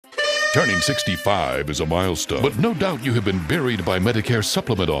Turning 65 is a milestone, but no doubt you have been buried by Medicare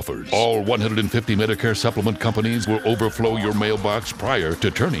supplement offers. All 150 Medicare supplement companies will overflow your mailbox prior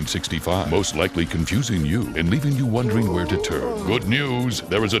to turning 65, most likely confusing you and leaving you wondering where to turn. Good news,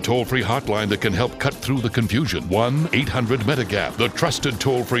 there is a toll-free hotline that can help cut through the confusion. 1-800-MEDIGAP, the trusted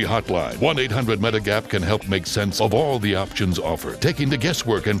toll-free hotline. 1-800-MEDIGAP can help make sense of all the options offered, taking the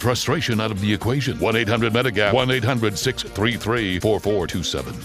guesswork and frustration out of the equation. 1-800-MEDIGAP, 1-800-633-4427.